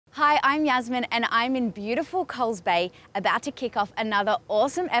Hi, I'm Yazmin and I'm in beautiful Coles Bay, about to kick off another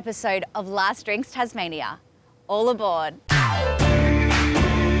awesome episode of Last Drinks Tasmania. All aboard.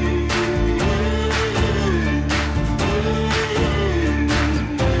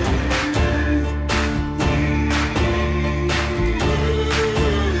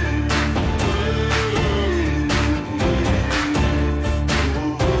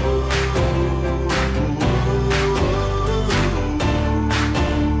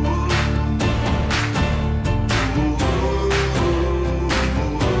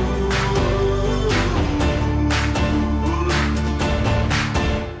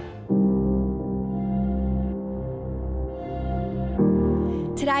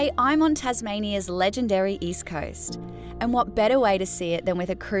 Today, I'm on Tasmania's legendary East Coast. And what better way to see it than with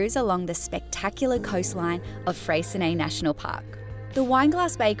a cruise along the spectacular coastline of Freycinet National Park. The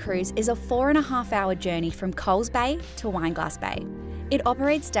Wineglass Bay cruise is a 4.5-hour journey from Coles Bay to Wineglass Bay. It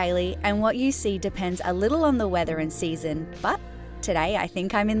operates daily and what you see depends a little on the weather and season, but today I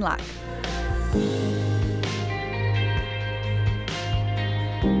think I'm in luck.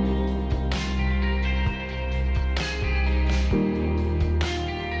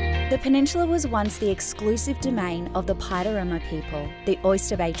 The peninsula was once the exclusive domain of the Paitarama people, the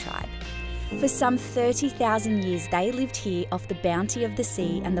Oyster Bay tribe. For some 30,000 years, they lived here off the bounty of the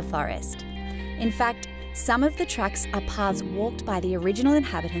sea and the forest. In fact, some of the tracks are paths walked by the original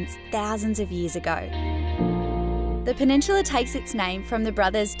inhabitants thousands of years ago. The peninsula takes its name from the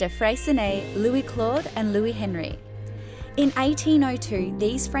brothers de Freycinet, Louis Claude and Louis Henry. In 1802,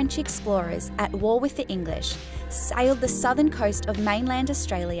 these French explorers, at war with the English, sailed the southern coast of mainland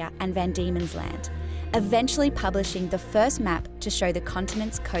Australia and Van Diemen's Land, eventually publishing the first map to show the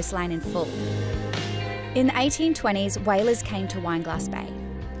continent's coastline in full. In the 1820s, whalers came to Wineglass Bay.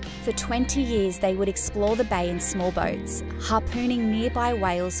 For 20 years, they would explore the bay in small boats, harpooning nearby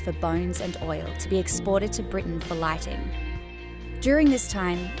whales for bones and oil to be exported to Britain for lighting. During this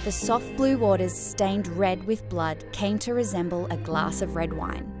time, the soft blue waters stained red with blood came to resemble a glass of red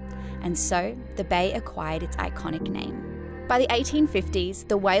wine, and so the bay acquired its iconic name. By the 1850s,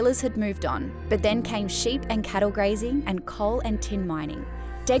 the whalers had moved on, but then came sheep and cattle grazing and coal and tin mining.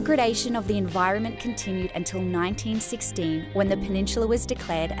 Degradation of the environment continued until 1916, when the peninsula was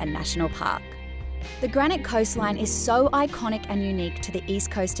declared a national park. The granite coastline is so iconic and unique to the east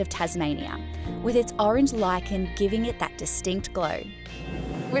coast of Tasmania, with its orange lichen giving it that distinct glow.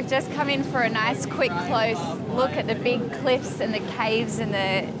 We've just come in for a nice quick close look at the big cliffs and the caves and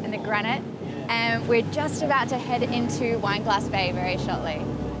the granite, and we're just about to head into Wineglass Bay very shortly.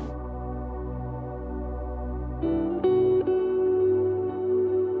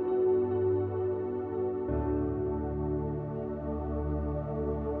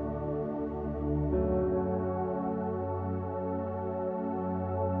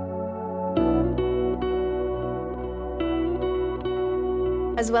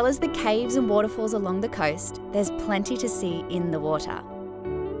 As well as the caves and waterfalls along the coast, there's plenty to see in the water.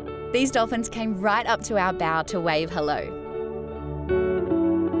 These dolphins came right up to our bow to wave hello.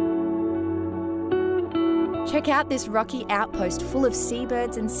 Check out this rocky outpost full of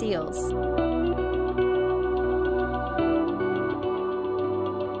seabirds and seals.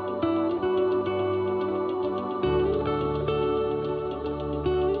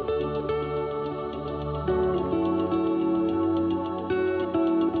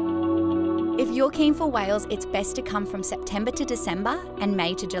 If you're keen for whales, it's best to come from September to December and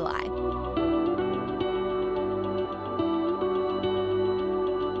May to July.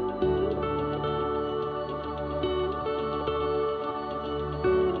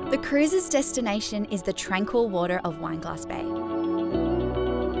 The cruise's destination is the tranquil water of Wineglass Bay.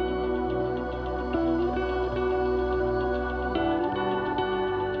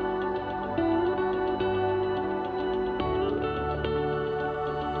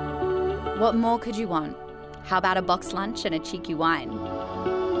 What more could you want? How about a box lunch and a cheeky wine?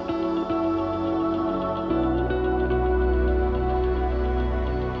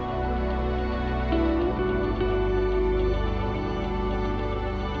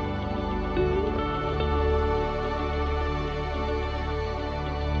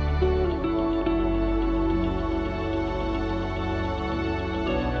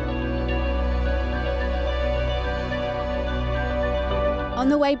 On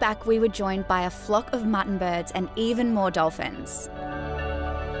the way back, we were joined by a flock of muttonbirds and even more dolphins.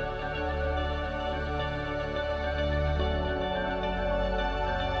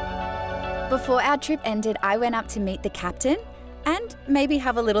 Before our trip ended, I went up to meet the captain and maybe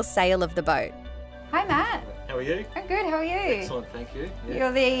have a little sail of the boat. Hi, Matt. How are you? I'm good, how are you? Excellent, thank you. Yeah.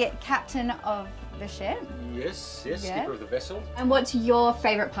 You're the captain of the ship? Yes, Yeah. skipper of the vessel. And what's your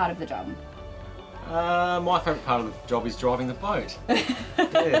favourite part of the job? My favourite part of the job is driving the boat.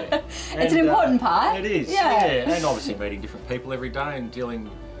 Yeah. It's an important part. It is, yeah. And obviously meeting different people every day and dealing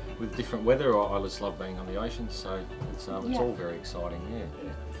with different weather. I just love being on the ocean, so it's all very exciting,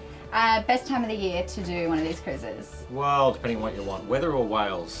 yeah. Best time of the year to do one of these cruises? Well, depending on what you want, weather or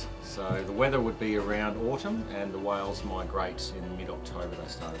whales. So the weather would be around autumn, and the whales migrate in mid-October. They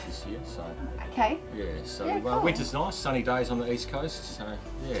started this year, so okay. Yeah, so cool. winter's nice, sunny days on the east coast. So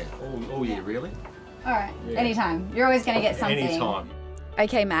yeah, all year really. All right, Yeah. anytime. You're always going to get something. Anytime.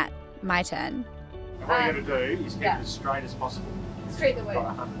 Okay, Matt, my turn. What you're going to do is keep it as straight as possible. Straight the way. Got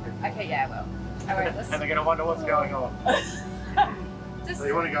 100 people. Okay, yeah, I will. I won't listen. And they're going to wonder what's going on. Just, So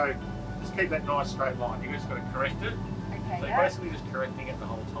you want to go, just keep that nice straight line. You've just got to correct it. okay, So you're basically just correcting it the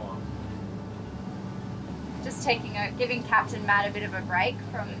whole time. Just giving Captain Matt a bit of a break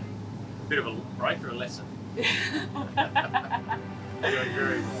from... Bit of a break or a lesson. Doing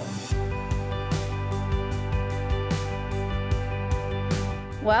very well.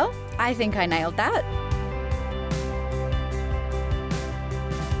 Well, I think I nailed that.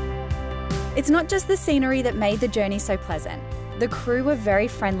 It's not just the scenery that made the journey so pleasant. The crew were very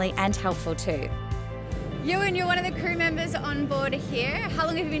friendly and helpful too. Ewan, you're one of the crew members on board here. How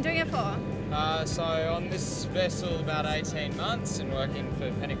long have you been doing it for? So on this vessel about 18 months and working for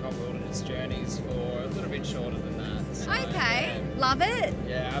Pennicott Cruises Journeys for a little bit shorter than that. So, Okay, love it.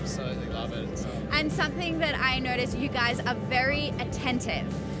 Yeah, absolutely love it. So. And something that I noticed, you guys are very attentive.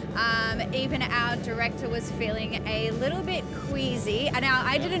 Even our director was feeling a little bit queasy. And now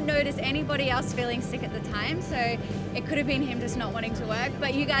I didn't notice anybody else feeling sick at the time, so it could have been him just not wanting to work.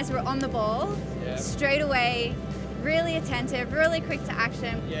 But you guys were on the ball, straight away, really attentive, really quick to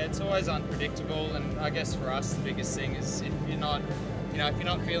action. Yeah, it's always unpredictable, and I guess for us the biggest thing is if you're not, if you're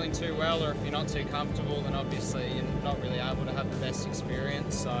not feeling too well or if you're not too comfortable, then obviously you're not really able to have the best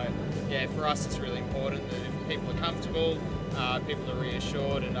experience. So yeah, for us it's really important that if people are comfortable, people are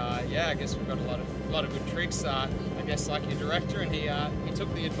reassured, and yeah, I guess we've got a lot of good tricks. I guess like your director, and he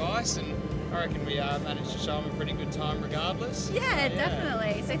took the advice, and I reckon we managed to show him a pretty good time regardless. Yeah,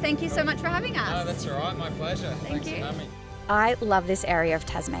 definitely. So thank you so much for having us. No, that's all right. My pleasure. Thanks for having me. I love this area of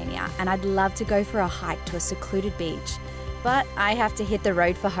Tasmania, and I'd love to go for a hike to a secluded beach, but I have to hit the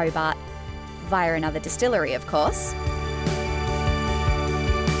road for Hobart, via another distillery, of course.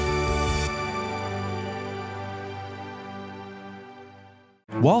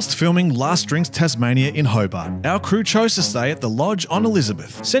 Whilst filming Last Drinks Tasmania in Hobart, our crew chose to stay at the Lodge on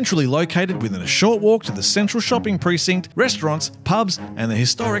Elizabeth, centrally located within a short walk to the central shopping precinct, restaurants, pubs and the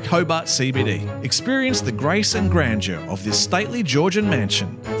historic Hobart CBD. Experience the grace and grandeur of this stately Georgian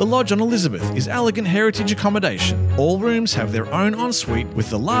mansion. The Lodge on Elizabeth is elegant heritage accommodation. All rooms have their own ensuite,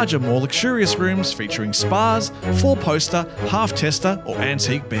 with the larger, more luxurious rooms featuring spas, 4-poster, half-tester or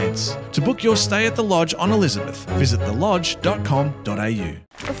antique beds. To book your stay at the Lodge on Elizabeth, visit thelodge.com.au.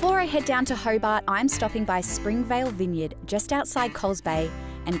 Before I head down to Hobart, I'm stopping by Springvale Vineyard, just outside Coles Bay,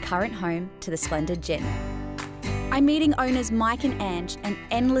 and current home to the Splendid Gin. I'm meeting owners Mike and Ange, an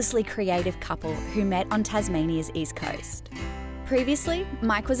endlessly creative couple who met on Tasmania's east coast. Previously,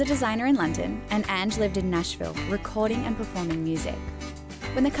 Mike was a designer in London and Ange lived in Nashville, recording and performing music.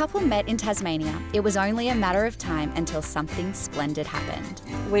 When the couple met in Tasmania, it was only a matter of time until something splendid happened.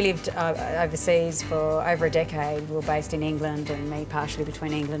 We lived overseas for over a decade. We were based in England, and me partially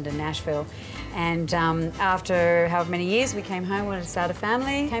between England and Nashville. And after however many years, we came home, wanted to start a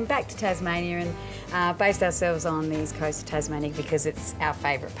family, came back to Tasmania and based ourselves on the east coast of Tasmania because it's our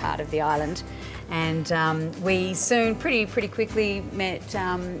favourite part of the island. And we soon, pretty quickly, met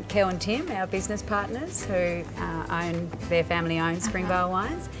Kel and Tim, our business partners, who their family owns Springvale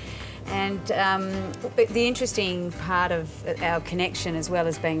Wines. And the interesting part of our connection, as well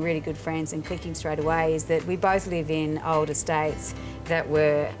as being really good friends and clicking straight away, is that we both live in old estates that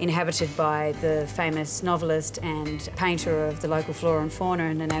were inhabited by the famous novelist and painter of the local flora and fauna,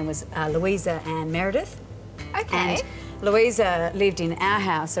 and her name was Louisa Ann Meredith. Okay. And Louisa lived in our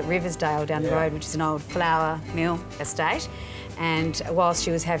house at Riversdale down the road, which is an old flour mill estate, and whilst she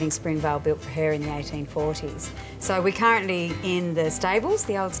was having Springvale built for her in the 1840s. So we're currently in the stables,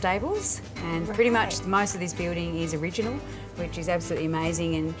 the old stables, and pretty much most of this building is original, which is absolutely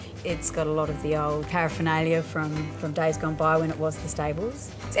amazing, and it's got a lot of the old paraphernalia from days gone by when it was the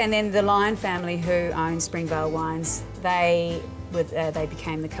stables. And then the Lyon family, who own Springvale Wines, they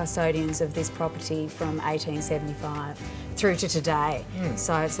became the custodians of this property from 1875 through to today.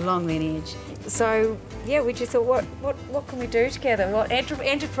 So it's a long lineage. So yeah, we just thought, what can we do together? What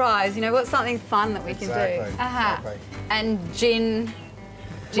enterprise? What's something fun that we can do? And gin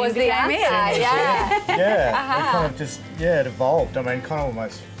was the answer. Yeah, it kind of just, it evolved. I mean, kind of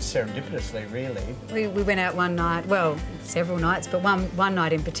almost serendipitously, really. We went out one night, well, several nights, but one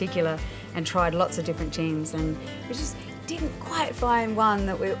night in particular, and tried lots of different gins, and we just didn't quite find one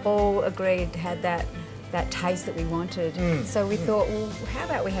that we all agreed had that taste that we wanted. So we thought, well, how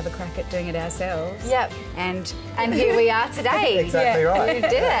about we have a crack at doing it ourselves? Yep. And here we are today. Exactly right. You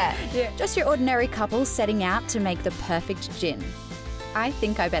did it. Yeah. Just your ordinary couple setting out to make the perfect gin. I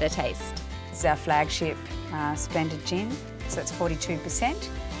think I better taste. This is our flagship Splendid Gin, so it's 42%.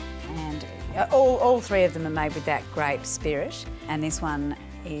 And all three of them are made with that grape spirit. And this one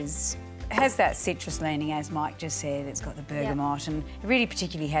has that citrus leaning, as Mike just said. It's got the bergamot, and it really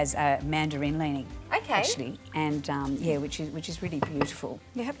particularly has a mandarin leaning. Okay. Actually, and which is really beautiful.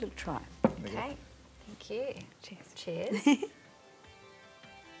 Yeah, have a little try. Okay. Thank you. Cheers. Cheers.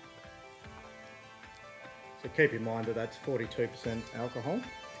 So keep in mind that that's 42% alcohol.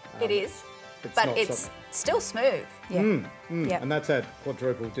 It is, but it's still smooth. Yeah. And that's that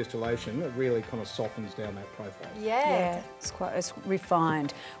quadruple distillation. It really kind of softens down that profile. Yeah. It's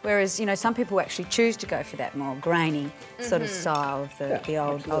refined. Whereas, you know, some people actually choose to go for that more grainy sort of style of the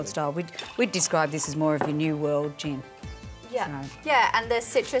old style. We'd describe this as more of your new world gin. Yeah. So. Yeah, and the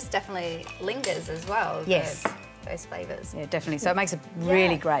citrus definitely lingers as well. Yes. Those flavours. Yeah, definitely. So it makes a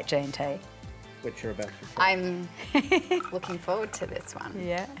really great G&T. Which you're about to try. I'm looking forward to this one.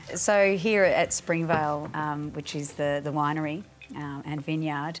 Yeah. So here at Springvale, which is the winery and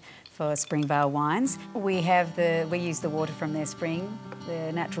vineyard for Springvale wines, we use the water from their spring,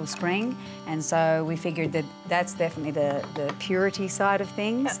 the natural spring, and so we figured that that's definitely the purity side of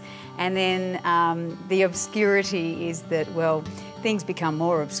things. And then the obscurity is that, well, things become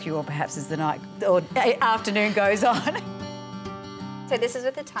more obscure perhaps as the night or afternoon goes on. So this is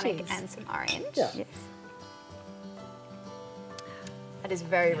with a tonic and some orange. Yeah. Yes. That is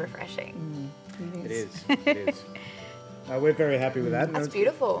very refreshing. It is. We're very happy with that. That's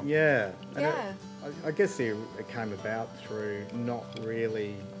beautiful. Yeah. And Yeah. I guess it came about through not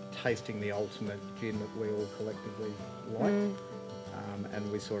really tasting the ultimate gin that we all collectively like.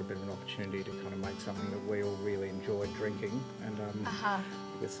 And we saw a bit of an opportunity to kind of make something that we all really enjoyed drinking. And I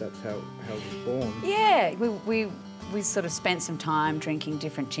guess that's how it was born. Yeah, we sort of spent some time drinking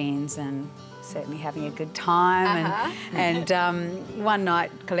different gins and certainly having a good time. And one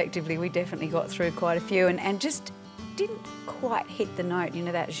night collectively we definitely got through quite a few and just didn't quite hit the note, you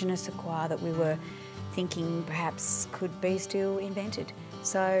know, that je ne sais quoi that we were thinking perhaps could be still invented.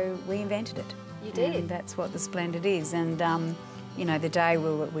 So we invented it. You did. And that's what the Splendid is. And you know, the day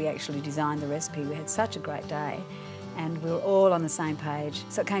we actually designed the recipe, we had such a great day and we were all on the same page.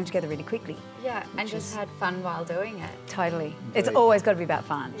 So it came together really quickly. Yeah, and just had fun while doing it. Totally. It's always got to be about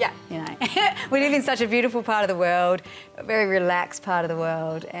fun. Yeah. You know, we live in such a beautiful part of the world, a very relaxed part of the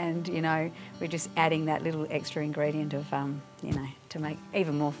world, and, you know, we're just adding that little extra ingredient of, you know, to make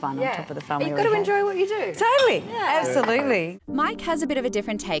even more fun on top of the fun we already You've got to have. enjoy what you do. Totally. Yeah. Absolutely. Mike has a bit of a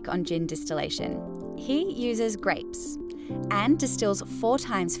different take on gin distillation. He uses grapes and distills 4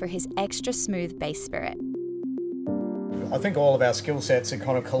 times for his extra smooth base spirit. I think all of our skill sets had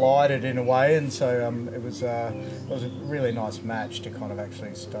kind of collided in a way, and so it was a really nice match to kind of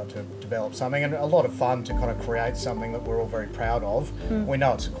actually start to develop something, and a lot of fun to kind of create something that we're all very proud of. We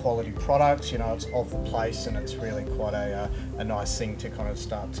know it's a quality product, you know, it's of the place, and it's really quite a nice thing to kind of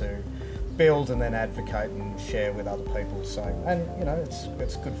start to build and then advocate and share with other people. So, and you know,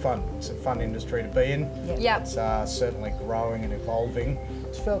 it's good fun. It's a fun industry to be in. Yep. It's certainly growing and evolving.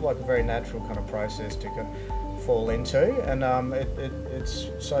 It's felt like a very natural kind of process to fall into, and it's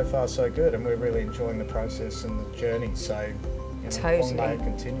so far so good, and we're really enjoying the process and the journey. So, you know, long may it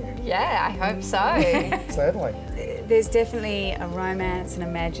continue. Yeah, I hope so. Certainly. There's definitely a romance and a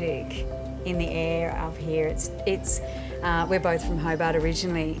magic in the air up here. We're both from Hobart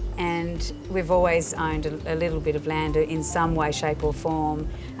originally, and we've always owned a little bit of land in some way, shape or form.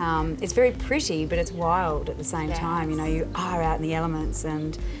 It's very pretty, but it's wild at the same time. You know, you are out in the elements,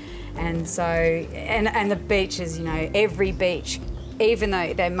 and so the beaches. You know, every beach, even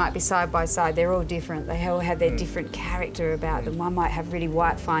though they might be side by side, they're all different. They all have their different character about them. One might have really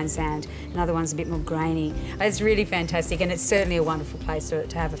white fine sand, another one's a bit more grainy. It's really fantastic, and it's certainly a wonderful place to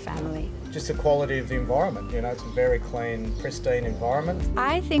have a family. Just the quality of the environment, you know, it's a very clean, pristine environment.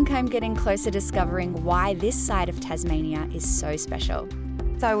 I think I'm getting close to discovering why this side of Tasmania is so special.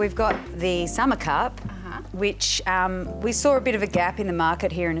 So we've got the summer cup, which we saw a bit of a gap in the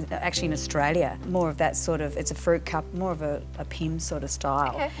market here, actually in Australia. More of that sort of, it's a fruit cup, more of a PIM sort of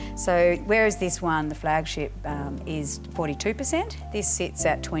style. Okay. So whereas this one, the flagship, is 42%, this sits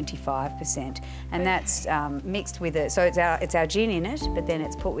at 25%. And that's mixed with it, so it's our gin in it, but then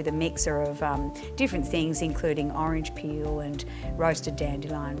it's put with a mixer of different things, including orange peel and roasted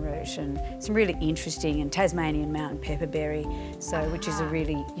dandelion root and some really interesting, and Tasmanian mountain pepperberry, so which is a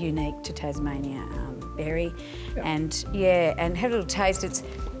really unique to Tasmania berry. And yeah, and have a little taste.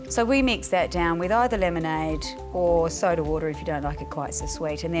 So we mix that down with either lemonade or soda water if you don't like it quite so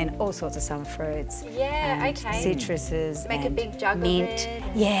sweet, and then all sorts of summer fruits. Yeah, and okay. Citruses. Make and a big jug mint. of it.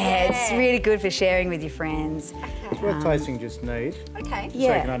 Yeah, it's really good for sharing with your friends. It's worth tasting just neat. Okay. So you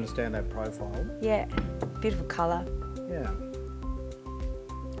can understand that profile. Yeah, beautiful colour. Yeah.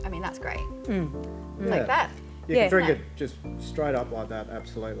 I mean, that's great. Yeah. Like that. You can drink it just straight up like that,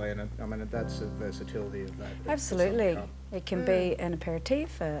 absolutely, and I mean that's the versatility of that. Absolutely. It can be an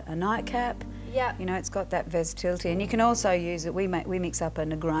aperitif, a nightcap. Yeah. You know, it's got that versatility, and you can also use it. We mix up a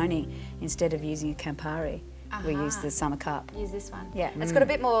Negroni instead of using a Campari. We use the summer cup. Use this one. Yeah. It's got a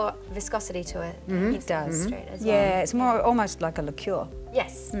bit more viscosity to it. It does. Straight as well. Yeah, it's more almost like a liqueur.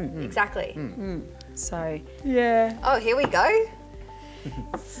 Yes, exactly. So yeah. Oh, here we go.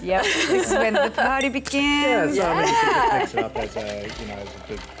 Yep. This is when the party begins. Yeah, so I mean, you can just mix it up as a, you know, as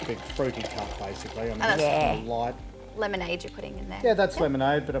a big fruity cup, basically. I mean, it's kind of light. Lemonade you're putting in there. Yeah, that's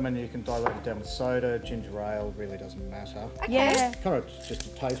lemonade, but I mean, you can dilute it down with soda, ginger ale, really doesn't matter. Okay. Yeah. Kind of just a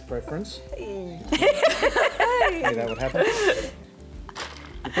taste preference. Maybe that would happen.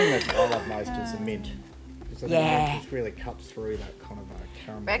 The thing that I love most is the mint. Because the mint just really cuts through that kind of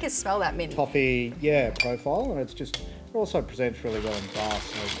caramel. I can smell that mint. Toffee, profile, and it's just, it also presents really well in glass,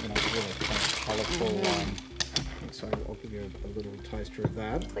 so, you know, it's really kind of colourful. So I'll give you a little taster of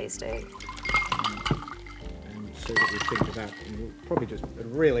that. Please do. And see what you think of that. And you'll probably just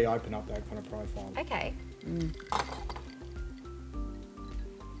really open up that kind of profile. Okay.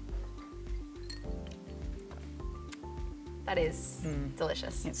 That is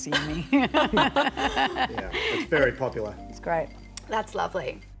delicious. It's yummy. Yeah, it's very popular. It's great. That's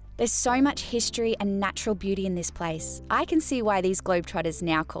lovely. There's so much history and natural beauty in this place. I can see why these globetrotters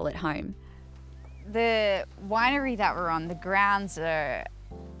now call it home. The winery that we're on, the grounds are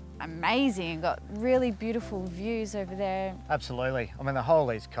amazing. Got really beautiful views over there. Absolutely. I mean, the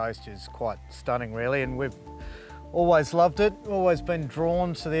whole East Coast is quite stunning, really, and we've always loved it, always been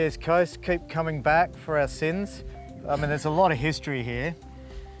drawn to the East Coast, keep coming back for our sins. I mean, there's a lot of history here,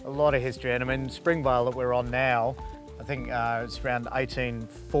 a lot of history, and I mean, Springvale that we're on now, I think it's around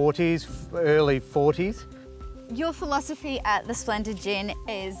 1840s, early 40s. Your philosophy at the Splendid Gin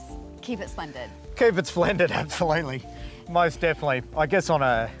is keep it splendid. Keep it splendid, absolutely. Most definitely. I guess on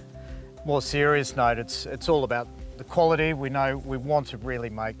a more serious note, it's all about the quality. We know we want to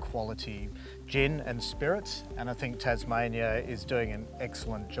really make quality gin and spirits, and I think Tasmania is doing an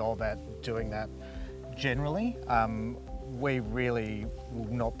excellent job at doing that generally. We really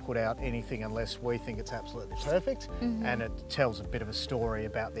will not put out anything unless we think it's absolutely perfect, and it tells a bit of a story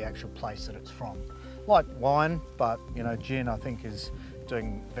about the actual place that it's from. Like wine, but you know, gin I think is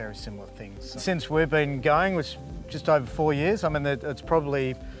doing very similar things. Since we've been going, which just over 4 years, I mean, it's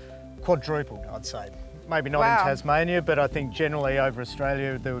probably quadrupled, I'd say. Maybe not in Tasmania, but I think generally over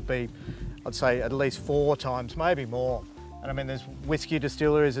Australia there would be, I'd say, at least 4 times, maybe more. And I mean, there's whiskey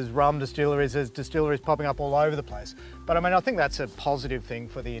distilleries, there's rum distilleries, there's distilleries popping up all over the place. But I mean, I think that's a positive thing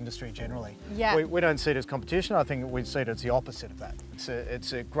for the industry generally. Yeah. We don't see it as competition, I think we see it as the opposite of that.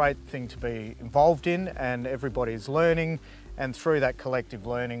 It's a great thing to be involved in, and everybody's learning, and through that collective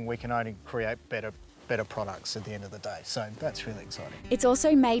learning we can only create better products at the end of the day. So that's really exciting. It's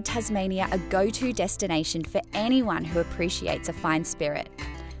also made Tasmania a go-to destination for anyone who appreciates a fine spirit.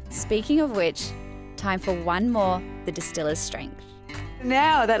 Speaking of which, time for one more, the distiller's strength.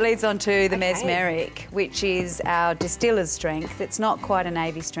 Now that leads on to the Mesmeric, which is our distiller's strength. It's not quite a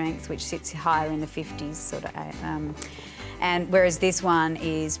navy strength, which sits higher in the 50s, sort of, and whereas this one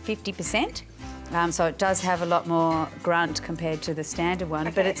is 50%. So it does have a lot more grunt compared to the standard one,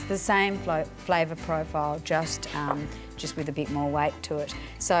 but it's the same flavour profile, just with a bit more weight to it.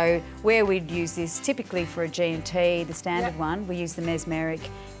 So where we'd use this typically for a G&T, the standard one, we use the Mesmeric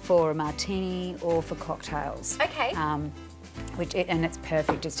for a martini or for cocktails. Okay. And it's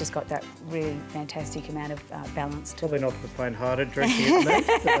perfect. It's just got that really fantastic amount of balance to it. Probably not for the faint-hearted drinking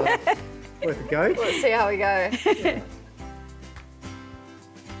it, but worth a go. Let's see how we go.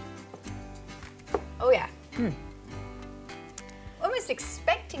 Oh yeah. Almost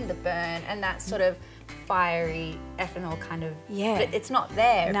expecting the burn and that sort of fiery ethanol kind of. Yeah. But it's not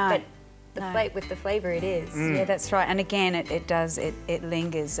there. No. But with the flavour it is. Yeah, that's right. And again, it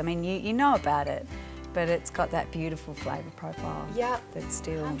lingers. I mean, you know about it, but it's got that beautiful flavour profile. Yeah, that's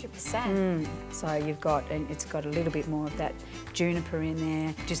still 100%. So it's got a little bit more of that juniper in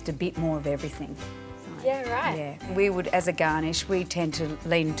there, just a bit more of everything. So, yeah, right. Yeah, we would, as a garnish, we tend to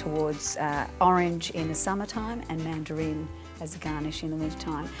lean towards orange in the summertime and mandarin as a garnish in the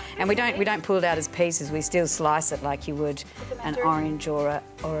wintertime. And we don't pull it out as pieces. We still slice it like you would an orange or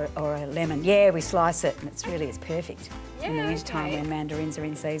a lemon. Yeah, we slice it, and it's perfect in the wintertime when mandarins are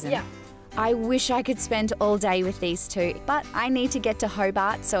in season. Yeah. I wish I could spend all day with these two, but I need to get to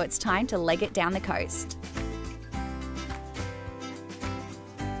Hobart, so it's time to leg it down the coast.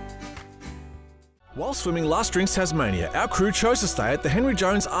 While swimming Last Drinks Tasmania, our crew chose to stay at the Henry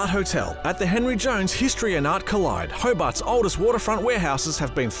Jones Art Hotel. At the Henry Jones, history and art collide. Hobart's oldest waterfront warehouses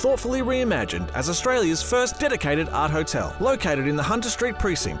have been thoughtfully reimagined as Australia's first dedicated art hotel. Located in the Hunter Street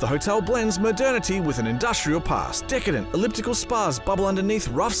precinct, the hotel blends modernity with an industrial past. Decadent elliptical spas bubble underneath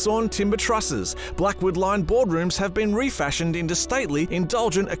rough-sawn timber trusses. Blackwood-lined boardrooms have been refashioned into stately,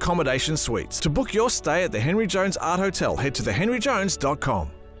 indulgent accommodation suites. To book your stay at the Henry Jones Art Hotel, head to thehenryjones.com.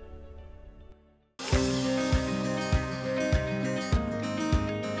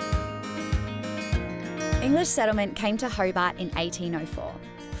 English settlement came to Hobart in 1804,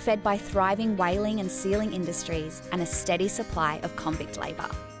 fed by thriving whaling and sealing industries and a steady supply of convict labour.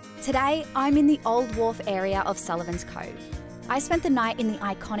 Today, I'm in the Old Wharf area of Sullivan's Cove. I spent the night in the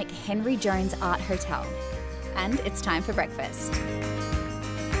iconic Henry Jones Art Hotel, and it's time for breakfast.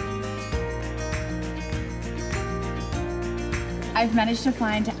 I've managed to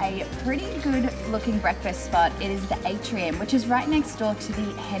find a pretty good looking breakfast spot. It is the Atrium, which is right next door to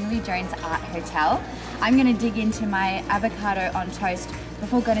the Henry Jones Art Hotel. I'm going to dig into my avocado on toast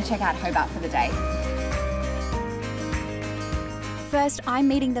before going to check out Hobart for the day. First, I'm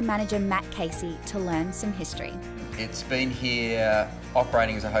meeting the manager Matt Casey to learn some history. It's been here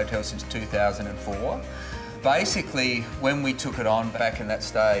operating as a hotel since 2004. Basically, when we took it on back in that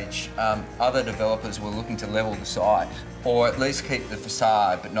stage, other developers were looking to level the site, or at least keep the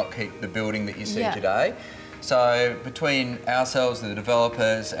facade, but not keep the building that you see today. So between ourselves, the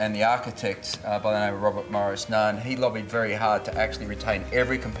developers, and the architect by the name of Robert Morris Nunn, he lobbied very hard to actually retain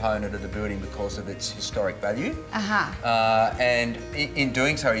every component of the building because of its historic value. And in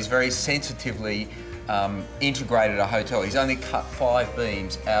doing so, he's very sensitively integrated a hotel. He's only cut 5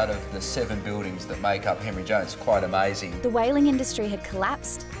 beams out of the 7 buildings that make up Henry Jones. Quite amazing. The whaling industry had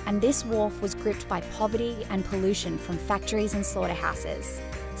collapsed, and this wharf was gripped by poverty and pollution from factories and slaughterhouses.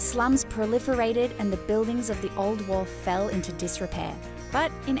 Slums proliferated and the buildings of the old wharf fell into disrepair.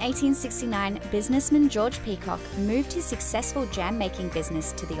 But in 1869, businessman George Peacock moved his successful jam-making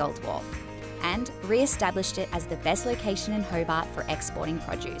business to the old wharf and re-established it as the best location in Hobart for exporting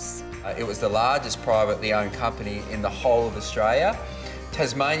produce. It was the largest privately owned company in the whole of Australia.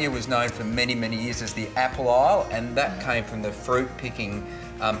 Tasmania was known for many, many years as the Apple Isle, and that came from the fruit picking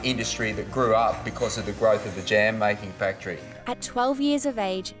industry that grew up because of the growth of the jam making factory. At 12 years of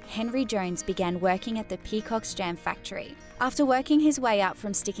age, Henry Jones began working at the Peacock's Jam Factory. After working his way up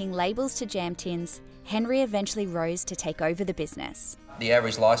from sticking labels to jam tins, Henry eventually rose to take over the business. The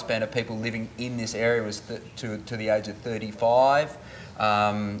average lifespan of people living in this area was to the age of 35.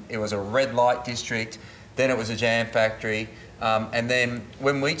 It was a red light district, then it was a jam factory, and then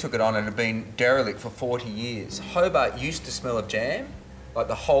when we took it on, it had been derelict for 40 years. Hobart used to smell of jam. Like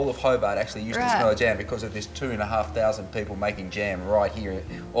the whole of Hobart actually used to smell of jam because of this 2,500 people making jam right here,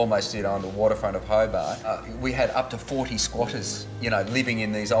 almost on the waterfront of Hobart. We had up to 40 squatters, living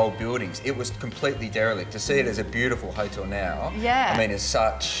in these old buildings. It was completely derelict. To see it as a beautiful hotel now, I mean, as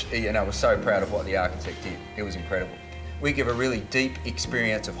such, we're so proud of what the architect did. It was incredible. We give a really deep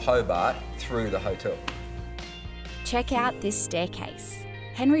experience of Hobart through the hotel. Check out this staircase.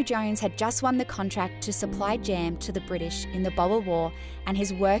 Henry Jones had just won the contract to supply jam to the British in the Boer War, and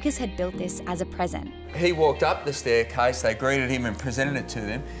his workers had built this as a present. He walked up the staircase, they greeted him and presented it to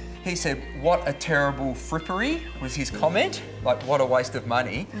them. He said, "What a terrible frippery," was his comment. Like, what a waste of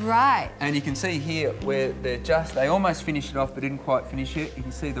money. Right. And you can see here where they almost finished it off but didn't quite finish it. You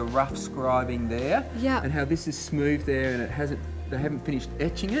can see the rough scribing there. Yeah. And how this is smooth there and they haven't finished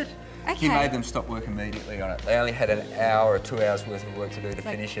etching it. Okay. He made them stop work immediately on it. They only had an hour or 2 hours worth of work to do to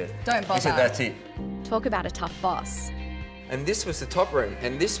finish it. Don't bother. He said, "That's it." Talk about a tough boss. And this was the top room,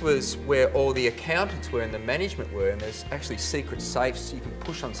 and this was where all the accountants were and the management were, and there's actually secret safes. You can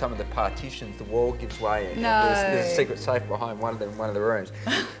push on some of the partitions, the wall gives way, and there's a secret safe behind one of the rooms.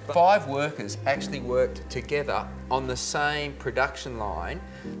 5 workers actually worked together on the same production line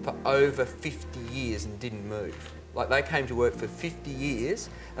for over 50 years and didn't move. Like they came to work for 50 years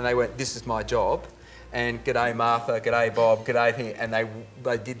and they went, this is my job. And g'day Martha, g'day Bob, g'day thing, and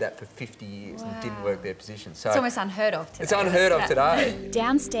they did that for 50 years and didn't work their position. So it's almost unheard of today. It's unheard of today.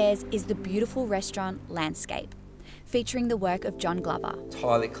 Downstairs is the beautiful restaurant Landscape, featuring the work of John Glover. It's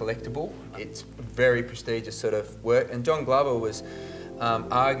highly collectible. It's very prestigious sort of work, and John Glover was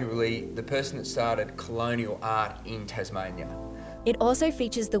arguably the person that started colonial art in Tasmania. It also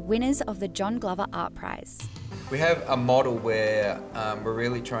features the winners of the John Glover Art Prize. We have a model where we're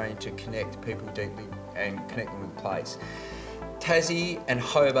really trying to connect people deeply and connect them with the place. Tassie and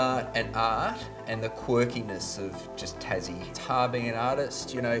Hobart and art and the quirkiness of just Tassie. It's hard being an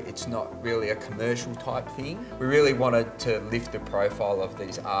artist, you know, it's not really a commercial type thing. We really wanted to lift the profile of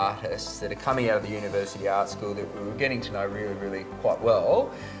these artists that are coming out of the University Art School that we were getting to know really, really quite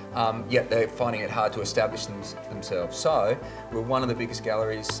well. Yet they're finding it hard to establish themselves. So we're one of the biggest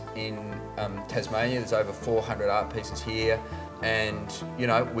galleries in Tasmania. There's over 400 art pieces here, and you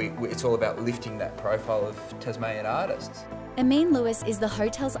know, it's all about lifting that profile of Tasmanian artists. Amin Lewis is the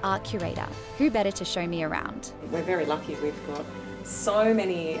hotel's art curator. Who better to show me around? We're very lucky. We've got so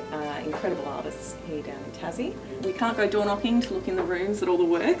many incredible artists here down in Tassie. We can't go door knocking to look in the rooms at all the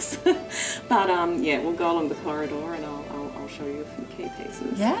works, but yeah, we'll go along the corridor and I'll show you a few key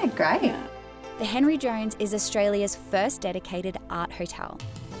pieces. Yeah, great. Yeah. The Henry Jones is Australia's first dedicated art hotel.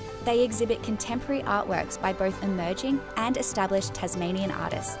 They exhibit contemporary artworks by both emerging and established Tasmanian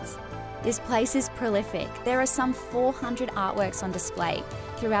artists. This place is prolific. There are some 400 artworks on display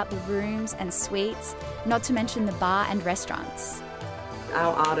throughout the rooms and suites, not to mention the bar and restaurants.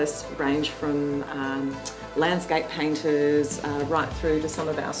 Our artists range from landscape painters right through to some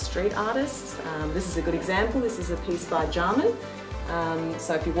of our street artists. This is a good example. This is a piece by Yazmin.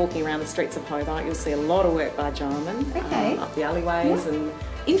 So if you're walking around the streets of Hobart, you'll see a lot of work by Yazmin up the alleyways. Yeah. And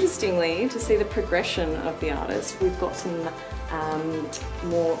interestingly, to see the progression of the artists, we've got some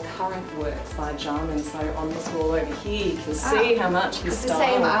more current works by Yazmin. So on this wall over here, you can see how much his style... the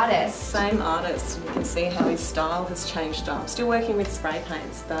same artist. Same artist. You can see how his style has changed up. Still working with spray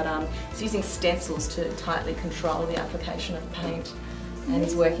paints, but he's using stencils to tightly control the application of paint. And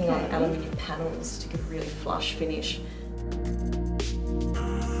he's working on aluminium panels to give a really flush finish.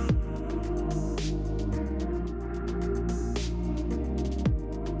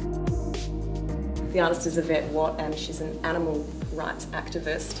 The artist is Yvette Watt and she's an animal rights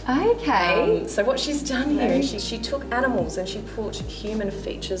activist. Okay. So what she's done here is she took animals and she put human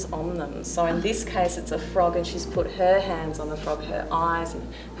features on them. So in this case it's a frog and she's put her hands on the frog, her eyes and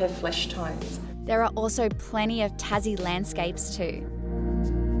her flesh tones. There are also plenty of Tassie landscapes too.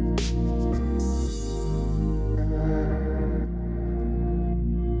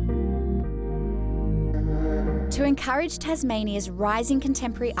 To encourage Tasmania's rising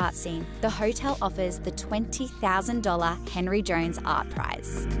contemporary art scene, the hotel offers the $20,000 Henry Jones Art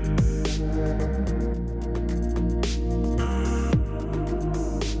Prize.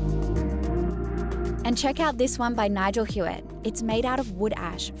 And check out this one by Nigel Hewitt. It's made out of wood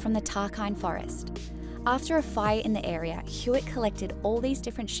ash from the Tarkine forest. After a fire in the area, Hewitt collected all these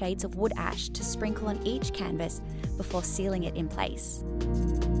different shades of wood ash to sprinkle on each canvas before sealing it in place.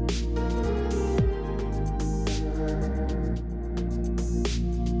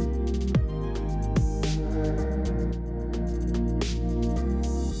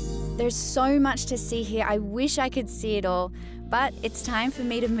 There's so much to see here. I wish I could see it all, but it's time for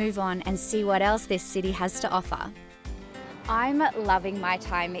me to move on and see what else this city has to offer. I'm loving my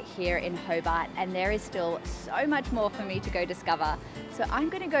time here in Hobart, and there is still so much more for me to go discover. So I'm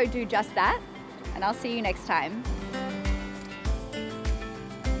going to go do just that, and I'll see you next time.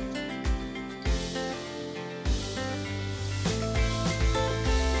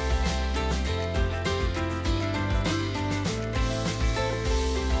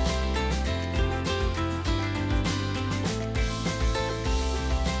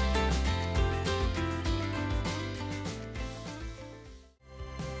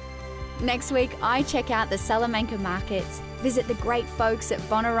 Next week, I check out the Salamanca markets, visit the great folks at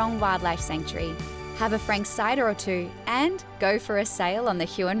Bonorong Wildlife Sanctuary, have a Frank cider or two, and go for a sail on the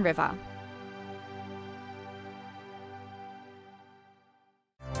Huon River.